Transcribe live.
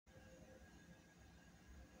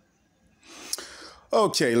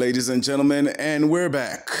Okay, ladies and gentlemen, and we're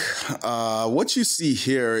back. What you see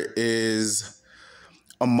here is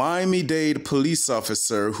a Miami Dade police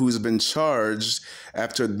officer who's been charged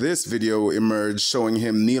after this video emerged showing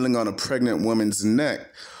him kneeling on a pregnant woman's neck.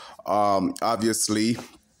 Obviously,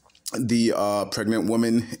 the pregnant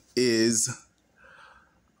woman is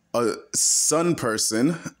a sun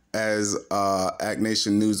person, as Act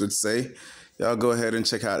Nation News would say. Y'all go ahead and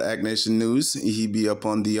check out Act Nation News. He be up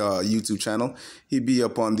on the YouTube channel. He be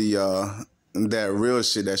up on the that real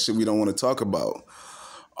shit, that shit we don't want to talk about.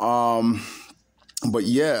 But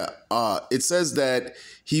yeah, it says that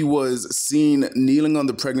he was seen kneeling on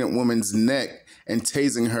the pregnant woman's neck and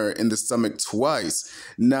tasing her in the stomach twice.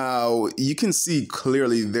 Now, you can see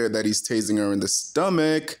clearly there that he's tasing her in the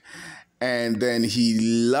stomach. And then he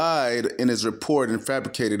lied in his report and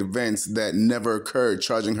fabricated events that never occurred,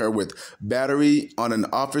 charging her with battery on an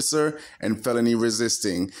officer and felony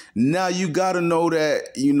resisting. Now, you got to know that,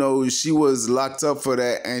 she was locked up for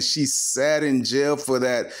that and she sat in jail for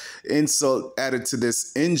that insult added to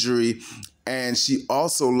this injury. And she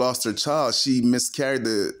also lost her child. She miscarried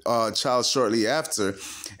the child shortly after.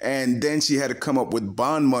 And then she had to come up with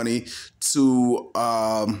bond money to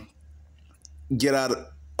get out of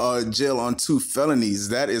jail on 2 felonies.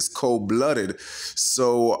 That is cold-blooded.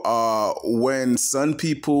 So when some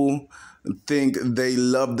people think they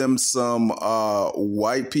love them some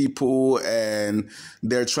white people and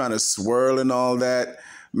they're trying to swirl and all that,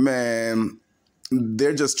 man,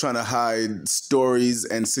 they're just trying to hide stories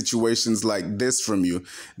and situations like this from you.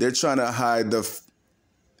 They're trying to hide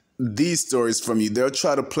these stories from you. They'll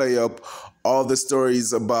try to play up all the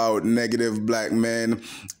stories about negative black men.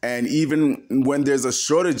 And even when there's a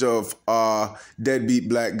shortage of deadbeat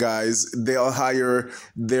black guys, they'll hire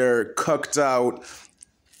their cucked out,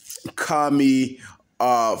 commie,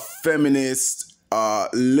 feminist,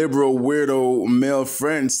 liberal, weirdo male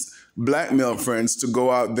friends, black male friends, to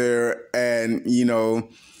go out there and,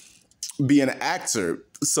 be an actor.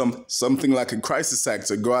 Something like a crisis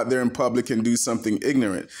actor, go out there in public and do something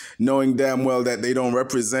ignorant, knowing damn well that they don't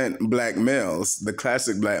represent black males, the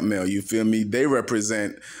classic black male, you feel me? They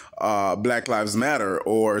represent Black Lives Matter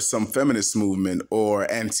or some feminist movement or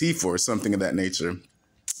Antifa or something of that nature.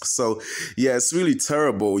 So yeah, it's really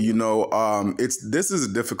terrible. This is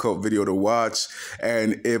a difficult video to watch.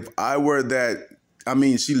 And if I were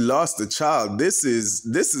she lost a child. This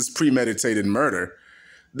is premeditated murder.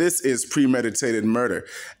 This is premeditated murder.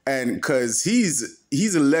 And because he's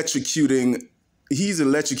electrocuting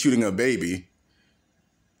a baby.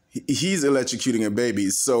 He's electrocuting a baby.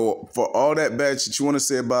 So for all that bad shit you want to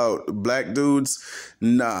say about black dudes,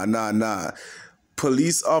 nah.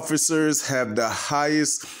 Police officers have the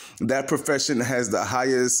highest, that profession has the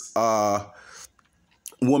highest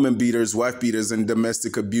woman beaters, wife beaters, and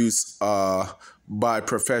domestic abuse by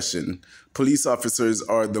profession. Police officers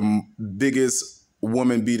are the biggest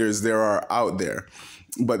woman beaters there are out there.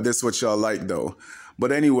 But that's what y'all like, though.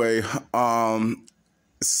 But anyway,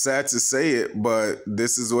 sad to say it, but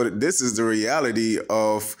this is the reality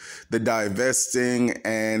of the divesting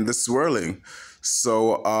and the swirling.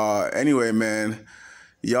 So anyway, man,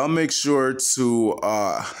 y'all make sure to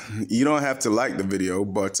you don't have to like the video,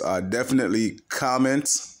 but definitely comment,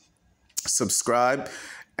 subscribe,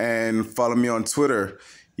 and follow me on Twitter.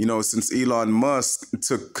 Since Elon Musk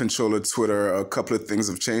took control of Twitter, a couple of things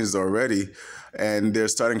have changed already, and they're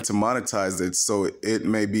starting to monetize it. So it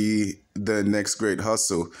may be the next great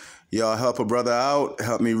hustle. Y'all help a brother out.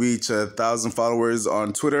 Help me reach 1,000 followers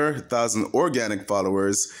on Twitter, 1,000 organic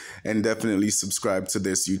followers, and definitely subscribe to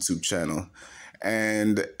this YouTube channel.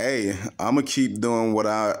 And hey, I'm gonna keep doing what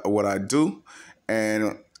I do,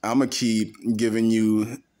 and I'm gonna keep giving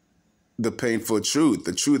you the painful truth.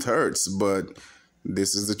 The truth hurts, but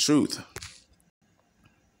this is the truth.